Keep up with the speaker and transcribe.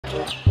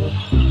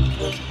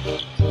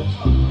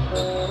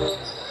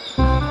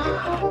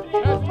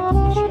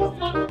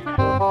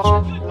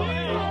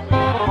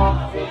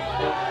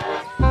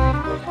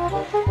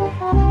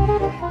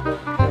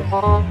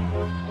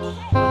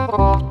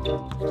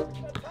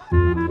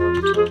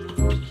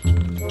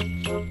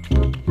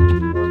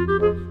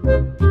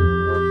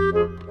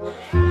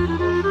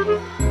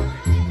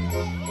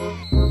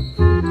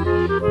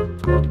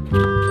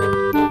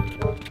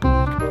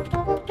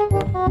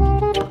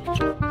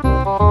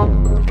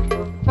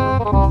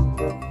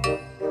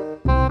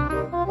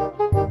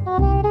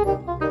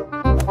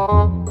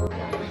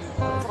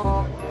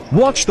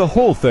Watch the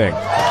whole thing.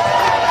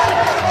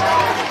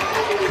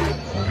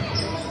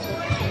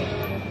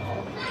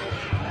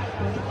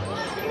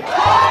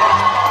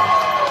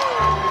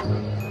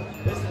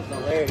 This is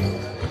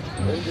hilarious.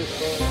 They're just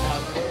going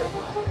out there.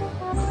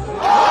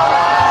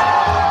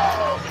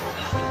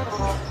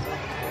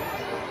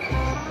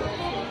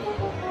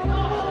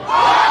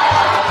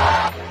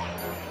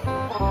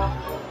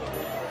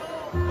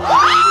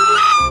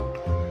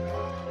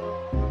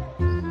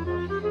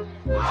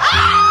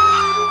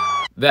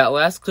 That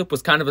last clip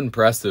was kind of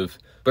impressive,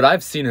 but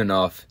I've seen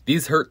enough.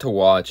 These hurt to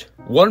watch.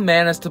 One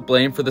man is to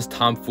blame for this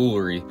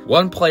tomfoolery.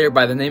 One player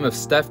by the name of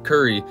Steph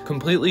Curry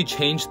completely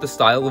changed the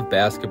style of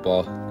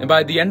basketball. And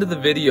by the end of the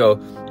video,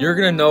 you're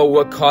gonna know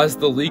what caused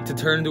the league to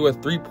turn into a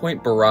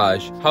three-point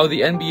barrage, how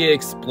the NBA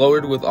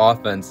exploded with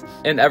offense,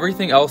 and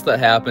everything else that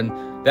happened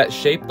that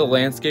shaped the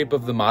landscape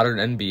of the modern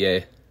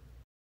NBA.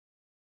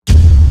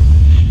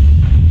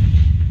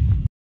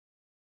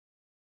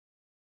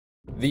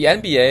 The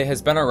NBA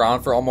has been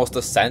around for almost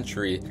a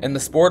century, and the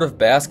sport of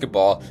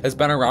basketball has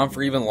been around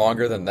for even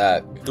longer than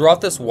that.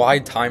 Throughout this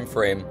wide time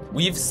frame,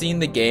 we've seen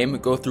the game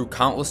go through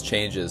countless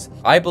changes.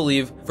 I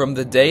believe from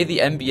the day the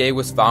NBA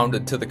was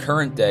founded to the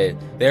current day,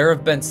 there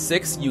have been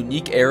 6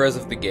 unique eras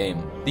of the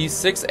game. These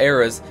 6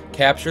 eras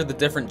capture the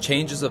different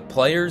changes of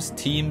players,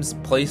 teams,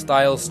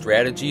 playstyles,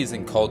 strategies,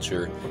 and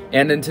culture.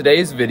 And in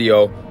today's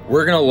video,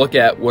 we're going to look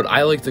at what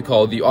I like to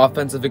call the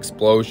offensive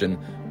explosion,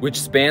 which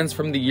spans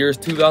from the years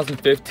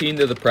 2015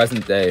 to the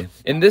present day.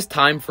 In this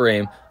time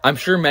frame, I'm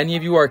sure many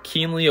of you are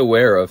keenly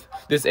aware of.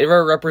 This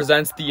era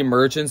represents the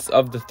emergence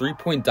of the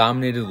three-point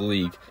dominated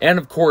league. And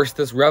of course,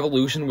 this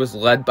revolution was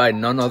led by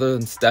none other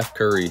than Steph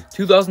Curry.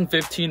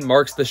 2015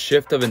 marks the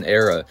shift of an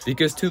era,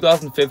 because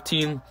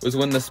 2015 was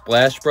when the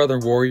Splash Brother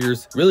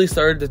Warriors really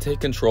started to take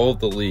control of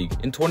the league.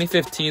 In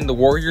 2015, the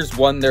Warriors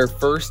won their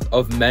first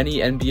of many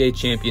NBA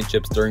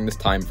championships during this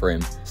time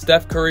frame.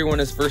 Steph Curry won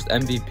his first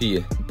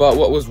MVP, but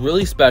what was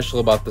really special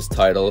about this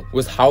title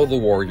was how the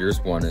Warriors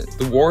won it.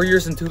 The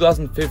Warriors in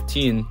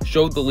 2015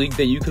 showed the league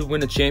that you could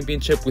win a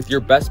championship with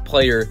your best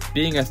player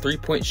being a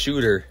three-point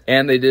shooter,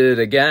 and they did it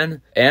again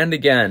and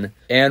again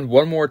and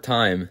one more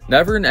time.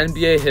 Never in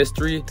NBA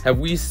history have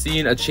we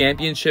seen a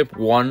championship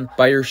won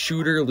by your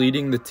shooter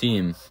leading the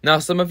team. Now,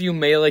 some of you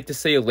may like to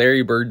say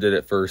Larry Bird did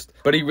it first,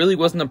 but he really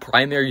wasn't a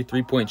primary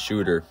three-point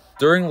shooter.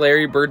 During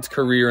Larry Bird's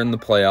career in the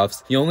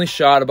playoffs, he only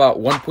shot about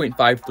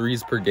 1.5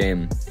 threes per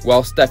game,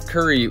 while Steph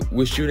Curry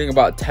was shooting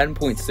about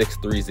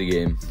 10.6 threes a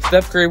game.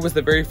 Steph Curry was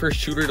the very first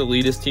shooter to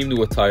lead his team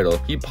to a title.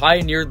 He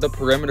pioneered the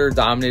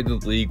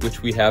perimeter-dominated league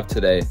which we have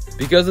today.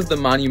 Because of the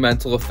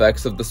monumental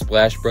effects of the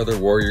Splash Brother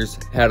Warriors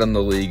had on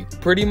the league,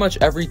 pretty much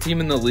every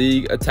team in the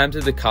league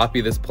attempted to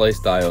copy this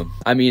playstyle.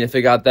 I mean, if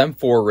it got them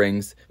 4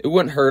 rings, it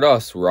wouldn't hurt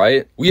us,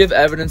 right? We have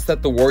evidence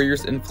that the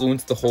Warriors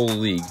influenced the whole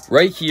league.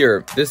 Right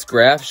here, this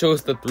graph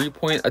shows the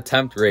three-point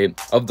attempt rate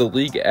of the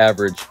league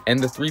average and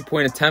the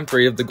three-point attempt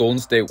rate of the Golden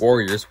State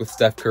Warriors with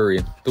Steph Curry.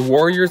 The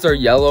Warriors are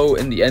yellow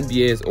and the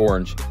NBA is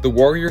orange. The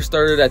Warriors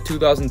started at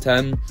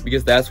 2010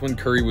 because that's when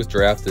Curry was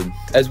drafted.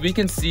 As we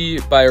can see,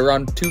 by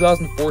around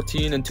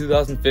 2014 and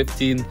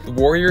 2015, the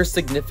Warriors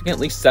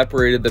significantly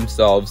separated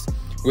themselves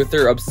with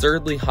their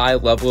absurdly high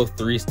level of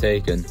threes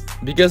taken.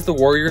 Because the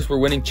Warriors were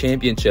winning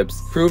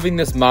championships, proving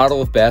this model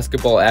of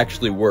basketball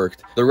actually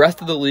worked, the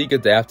rest of the league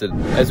adapted.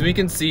 As we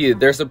can see,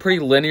 there's a pretty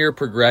linear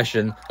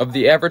progression of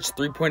the average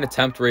three-point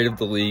attempt rate of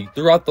the league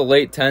throughout the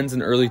late 10s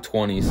and early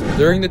 20s.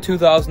 During the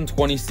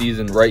 2020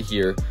 season right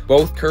here,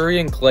 both Curry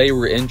and Klay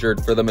were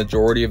injured for the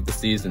majority of the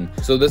season,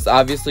 so this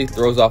obviously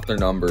throws off their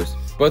numbers.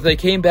 But they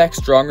came back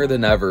stronger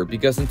than ever,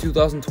 because in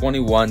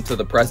 2021 to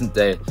the present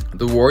day,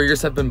 the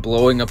Warriors have been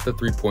blowing up the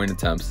three-point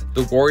attempts.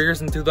 The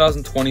Warriors in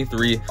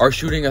 2023 are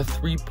shooting a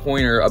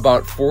three-pointer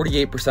about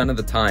 48% of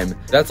the time.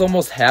 That's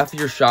almost half of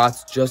your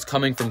shots just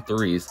coming from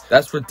threes.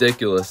 That's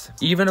ridiculous.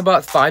 Even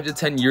about 5 to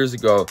 10 years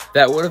ago,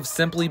 that would have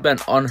simply been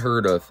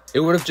unheard of.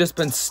 It would have just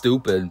been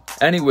stupid.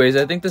 Anyways,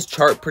 I think this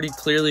chart pretty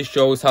clearly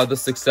shows how the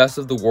success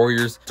of the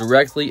Warriors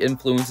directly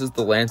influences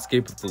the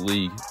landscape of the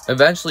league.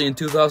 Eventually, in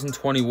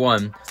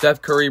 2021,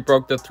 Steph Curry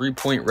broke the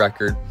three-point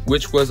record,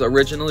 which was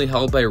originally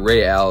held by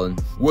Ray Allen.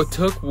 What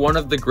took one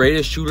of the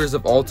greatest shooters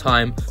of all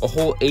time a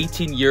whole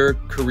 18-year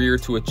career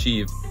to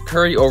achieve.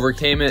 Curry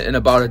overcame it in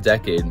about a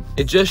decade.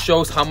 It just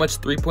shows how much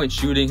three-point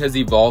shooting has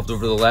evolved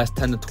over the last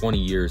 10 to 20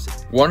 years.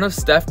 One of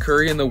Steph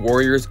Curry and the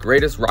Warriors'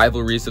 greatest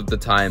rivalries of the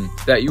time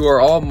that you are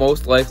all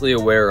most likely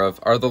aware of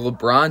are the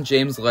LeBron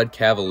James-led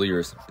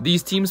Cavaliers.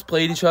 These teams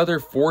played each other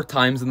 4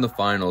 times in the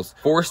finals,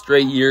 4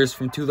 straight years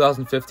from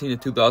 2015 to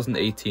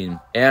 2018.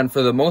 And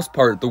for the most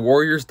part, the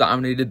Warriors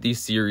dominated these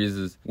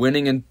series,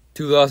 winning in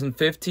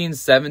 2015,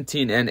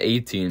 17, and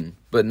 18.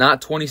 But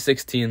not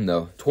 2016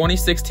 though.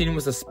 2016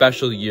 was a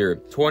special year.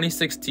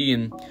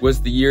 2016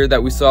 was the year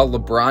that we saw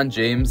LeBron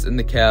James and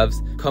the Cavs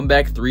come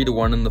back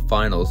 3-1 in the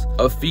finals,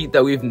 a feat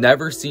that we've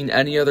never seen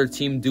any other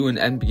team do in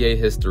NBA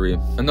history.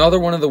 Another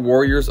one of the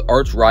Warriors'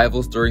 arch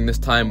rivals during this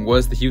time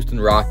was the Houston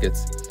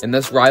Rockets, and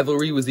this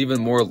rivalry was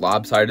even more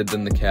lopsided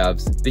than the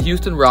Cavs. The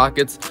Houston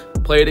Rockets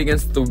played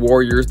against the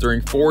Warriors during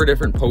 4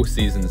 different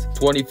postseasons,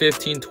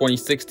 2015,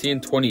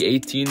 2016,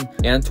 2018,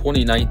 and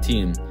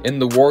 2019,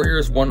 and the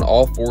Warriors won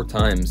all 4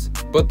 times.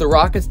 But the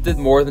Rockets did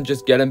more than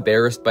just get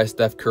embarrassed by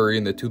Steph Curry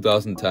in the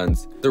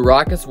 2010s. The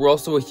Rockets were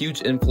also a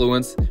huge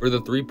influence for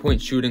the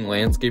three-point shooting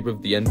landscape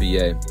of the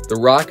NBA. The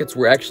Rockets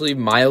were actually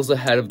miles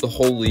ahead of the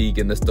whole league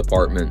in this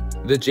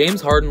department. The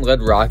James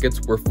Harden-led Rockets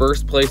were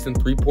first place in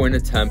three-point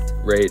attempt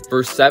rate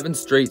for 7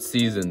 straight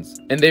seasons,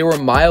 and they were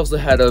miles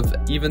ahead of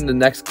even the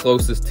next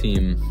closest team.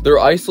 Their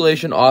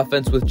isolation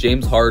offense with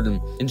James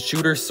Harden and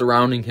shooters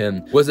surrounding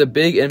him was a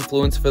big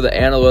influence for the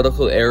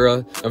analytical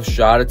era of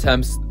shot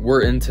attempts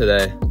we're in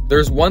today.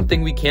 There's one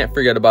thing we can't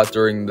forget about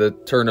during the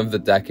turn of the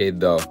decade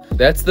though.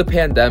 That's the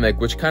pandemic,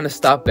 which kind of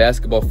stopped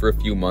basketball for a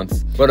few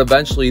months, but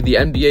eventually the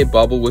NBA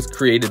bubble was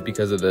created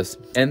because of this.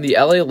 And the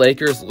LA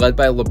Lakers, led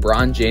by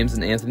LeBron James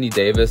and Anthony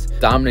Davis,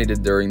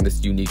 dominated during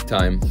this unique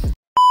time.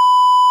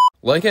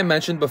 Like I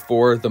mentioned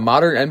before, the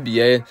modern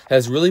NBA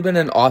has really been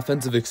an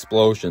offensive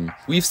explosion.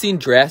 We've seen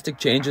drastic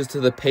changes to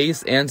the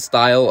pace and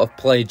style of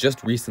play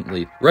just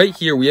recently. Right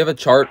here, we have a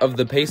chart of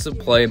the pace of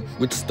play,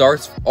 which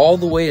starts all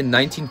the way in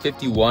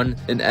 1951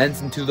 and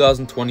ends in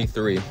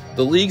 2023.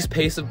 The league's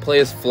pace of play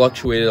has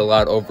fluctuated a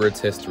lot over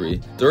its history.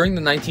 During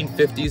the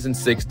 1950s and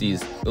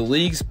 60s, the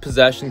league's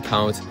possession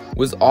count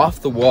was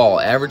off the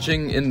wall,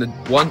 averaging in the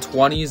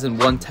 120s and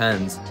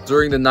 110s.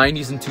 During the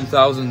 90s and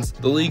 2000s,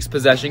 the league's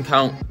possession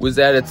count was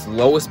at its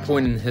lowest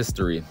point in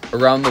history,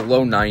 around the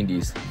low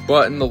 90s.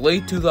 But in the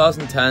late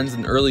 2010s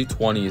and early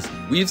 20s,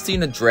 we've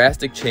seen a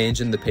drastic change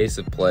in the pace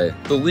of play.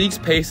 The league's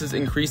pace is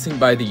increasing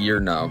by the year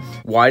now.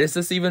 Why does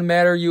this even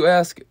matter, you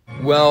ask?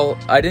 Well,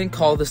 I didn't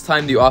call this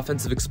time the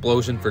offensive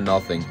explosion for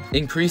nothing.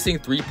 Increasing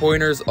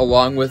three-pointers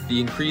along with the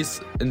increase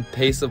in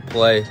pace of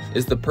play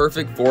is the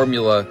perfect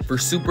formula for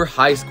super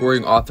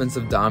high-scoring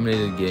offensive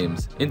dominated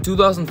games. In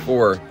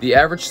 2004, the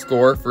average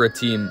score for a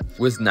team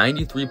was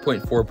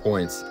 93.4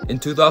 points. In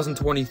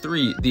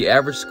 2023, the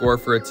average score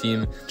for a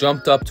team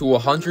jumped up to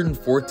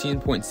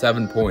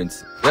 114.7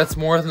 points. That's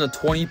more than a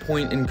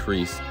 20-point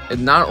increase.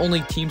 And not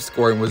only team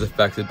scoring was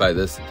affected by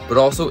this, but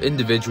also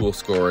individual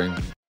scoring.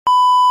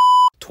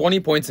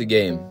 20 points a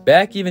game.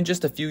 Back even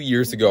just a few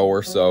years ago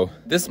or so,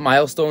 this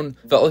milestone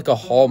felt like a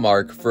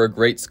hallmark for a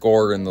great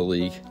scorer in the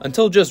league.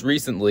 Until just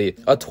recently,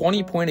 a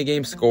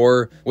 20-point-a-game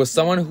scorer was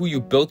someone who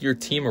you built your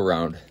team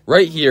around.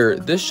 Right here,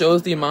 this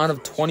shows the amount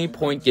of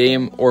 20-point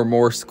game or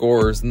more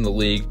scorers in the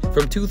league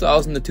from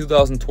 2000 to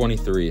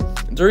 2023.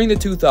 During the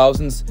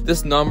 2000s,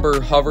 this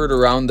number hovered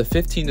around the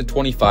 15 to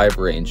 25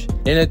 range,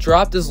 and it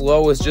dropped as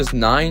low as just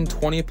 9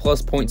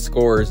 20-plus point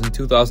scorers in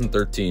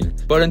 2013.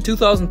 But in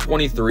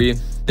 2023,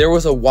 there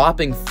was a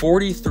whopping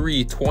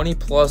 43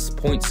 20-plus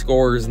point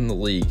scorers in the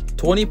league.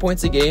 20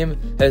 points a game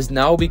has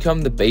now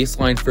become the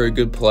baseline for a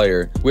good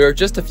player, where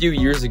just a few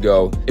years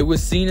ago, it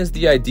was seen as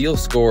the ideal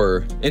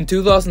scorer. In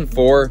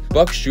 2004,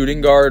 Bucks shooting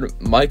guard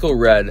Michael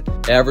Redd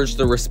averaged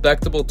a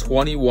respectable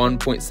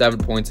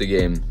 21.7 points a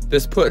game.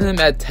 This put him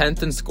at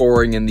 10th in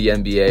scoring in the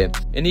NBA,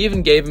 and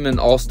even gave him an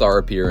all-star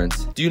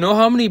appearance. Do you know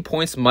how many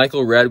points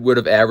Michael Redd would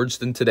have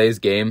averaged in today's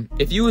game?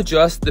 If you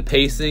adjust the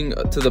pacing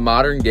to the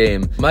modern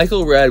game,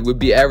 Michael Redd would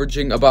be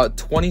averaging about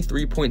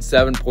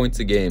 23.7 points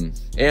a game.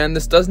 And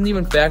this doesn't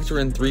even factor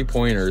in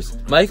three-pointers.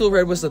 Michael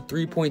Redd was a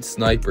three-point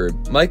sniper.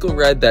 Michael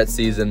Redd that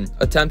season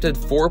attempted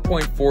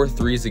 4.4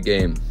 threes a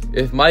game.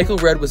 If Michael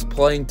Redd was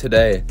playing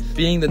today,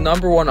 being the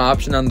 #1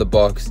 option on the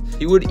Bucks,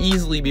 he would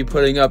easily be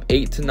putting up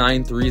 8 to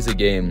 9 threes a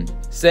game.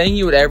 Saying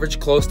he would average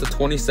close to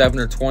 27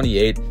 or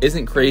 28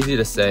 isn't crazy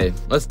to say.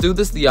 Let's do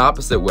this the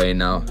opposite way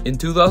now. In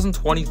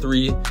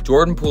 2023,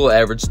 Jordan Poole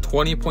averaged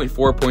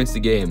 20.4 points a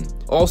game.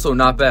 Also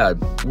not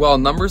bad. While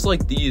numbers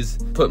like these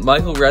put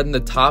Michael Redd in the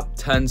top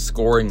 10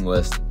 scoring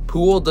list,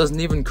 Poole doesn't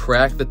even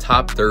crack the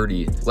top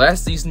 30.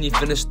 Last season, he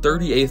finished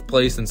 38th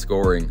place in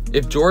scoring.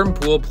 If Jordan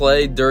Poole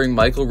played during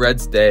Michael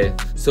Redd's day,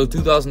 so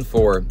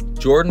 2004,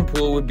 Jordan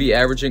Poole would be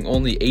averaging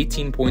only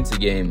 18 points a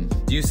game.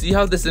 Do you see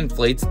how this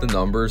inflates the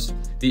numbers?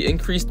 The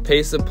increased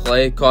pace of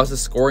play causes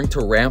scoring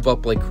to ramp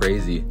up like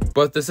crazy.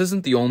 But this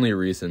isn't the only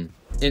reason.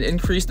 An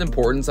increased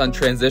importance on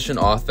transition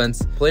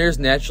offense, players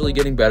naturally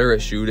getting better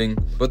at shooting,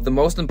 but the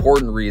most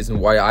important reason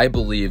why I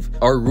believe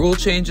are rule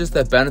changes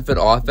that benefit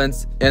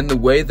offense and the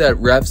way that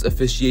refs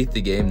officiate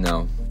the game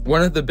now.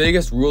 One of the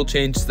biggest rule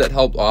changes that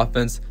helped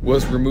offense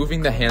was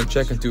removing the hand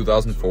check in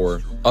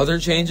 2004. Other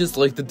changes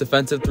like the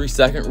defensive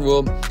 3-second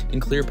rule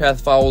and clear path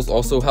fouls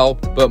also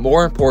helped, but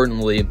more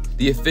importantly,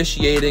 the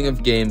officiating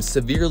of games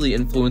severely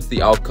influenced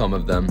the outcome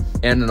of them.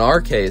 And in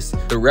our case,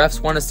 the refs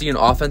want to see an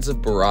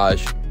offensive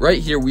barrage.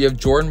 Right here we have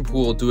Jordan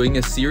Poole doing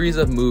a series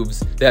of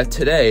moves that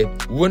today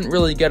wouldn't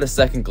really get a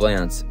second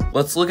glance.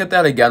 Let's look at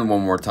that again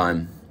one more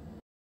time.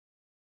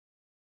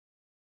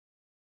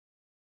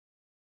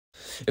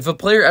 If a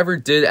player ever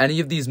did any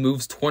of these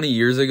moves 20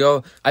 years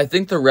ago, I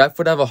think the ref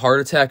would have a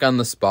heart attack on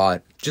the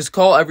spot. Just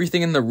call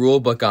everything in the rule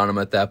book on him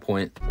at that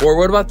point. Or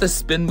what about this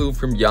spin move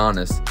from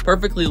Giannis?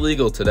 Perfectly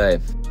legal today.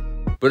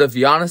 But if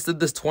Giannis did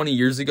this 20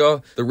 years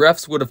ago, the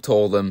refs would have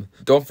told him,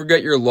 don't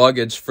forget your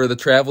luggage for the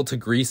travel to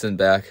Greece and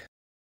back.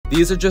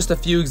 These are just a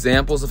few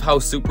examples of how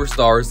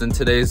superstars in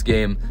today's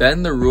game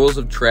bend the rules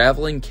of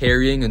traveling,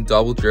 carrying, and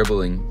double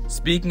dribbling.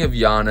 Speaking of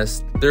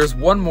Giannis, there's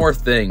one more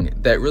thing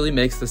that really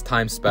makes this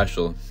time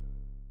special.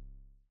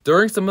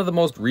 During some of the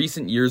most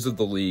recent years of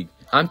the league,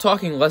 I'm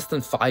talking less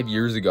than 5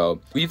 years ago,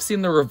 we've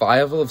seen the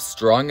revival of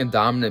strong and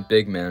dominant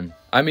big men.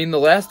 I mean, the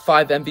last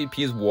 5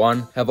 MVPs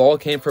won have all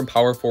came from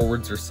power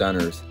forwards or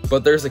centers.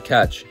 But there's a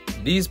catch.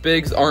 These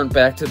bigs aren't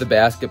back to the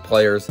basket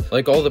players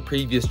like all the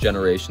previous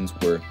generations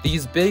were.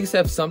 These bigs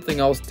have something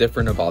else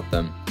different about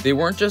them. They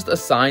weren't just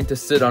assigned to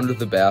sit under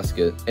the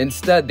basket.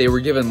 Instead, they were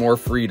given more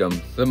freedom.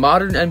 The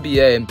modern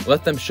NBA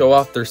let them show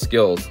off their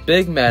skills.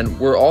 Big men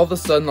were all of a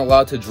sudden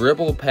allowed to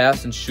dribble,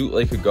 pass, and shoot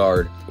like a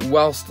guard,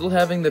 while still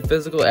having the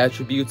physical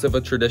attributes of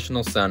a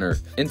traditional center.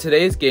 In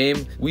today's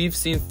game, we've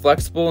seen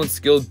flexible and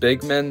skilled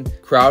big men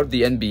crowd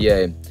the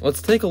NBA.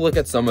 Let's take a look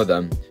at some of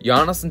them.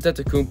 Giannis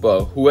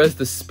Antetokounmpo, who has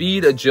the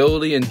speed,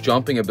 agility, and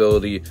jumping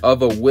ability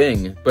of a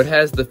wing, but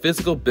has the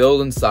physical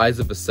build and size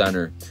of a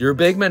center. Your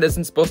big man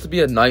isn't supposed to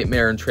be a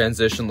nightmare in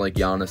transition like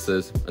Giannis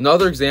is.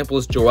 Another example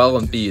is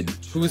Joel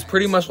Embiid, who is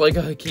pretty much like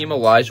a Hakeem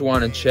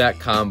Olajuwon and Shaq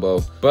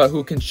combo, but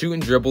who can shoot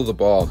and dribble the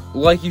ball.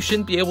 Like, you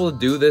shouldn't be able to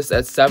do this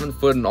at 7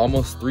 foot and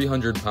almost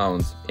 300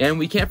 pounds. And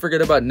we can't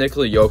forget about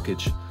Nikola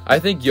Jokic. I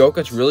think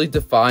Jokic really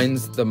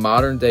defines the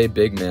modern day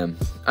big man.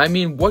 I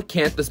mean, what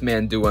can't this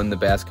man do on the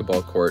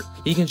basketball court?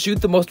 He can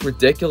shoot the most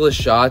ridiculous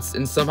shots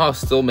and somehow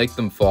still make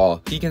them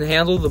fall. He can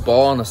handle the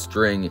ball on a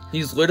string.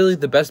 He's literally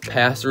the best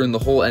passer in the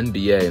whole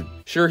NBA.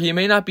 Sure, he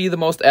may not be the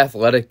most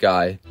athletic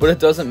guy, but it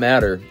doesn't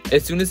matter.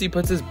 As soon as he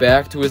puts his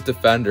back to his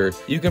defender,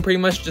 you can pretty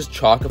much just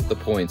chalk up the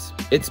points.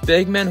 It's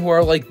big men who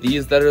are like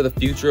these that are the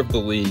future of the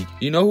league.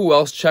 You know who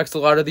else checks a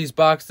lot of these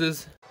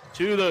boxes?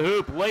 To the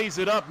hoop, lays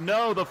it up,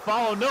 no, the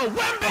follow, no,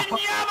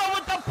 Wembanyama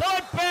with the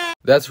putback!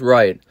 That's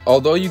right.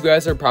 Although you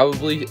guys are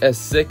probably as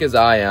sick as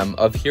I am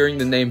of hearing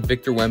the name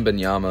Victor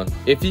Wembanyama,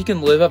 if he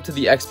can live up to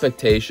the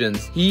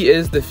expectations, he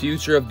is the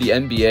future of the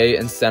NBA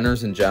and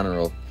centers in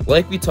general.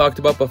 Like we talked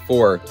about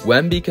before,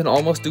 Wemby can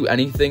almost do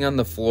anything on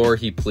the floor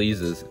he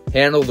pleases.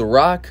 Handle the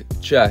rock?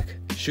 Check.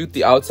 Shoot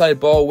the outside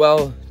ball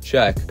well?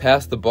 Check.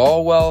 Pass the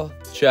ball well?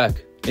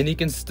 Check. And he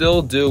can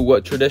still do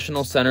what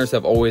traditional centers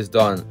have always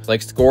done,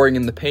 like scoring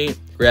in the paint,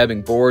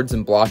 grabbing boards,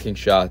 and blocking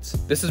shots.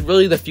 This is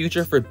really the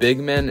future for big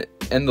men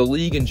and the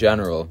league in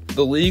general.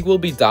 The league will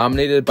be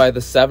dominated by the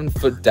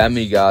 7-foot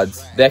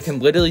demigods that can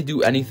literally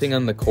do anything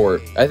on the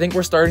court. I think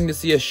we're starting to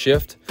see a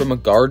shift from a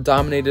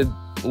guard-dominated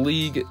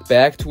league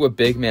back to a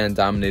big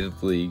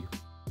man-dominated league.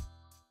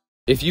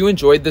 If you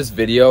enjoyed this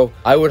video,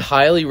 I would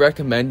highly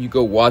recommend you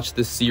go watch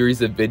this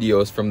series of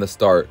videos from the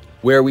start,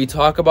 where we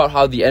talk about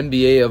how the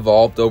NBA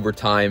evolved over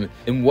time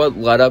and what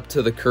led up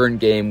to the current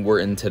game we're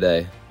in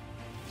today.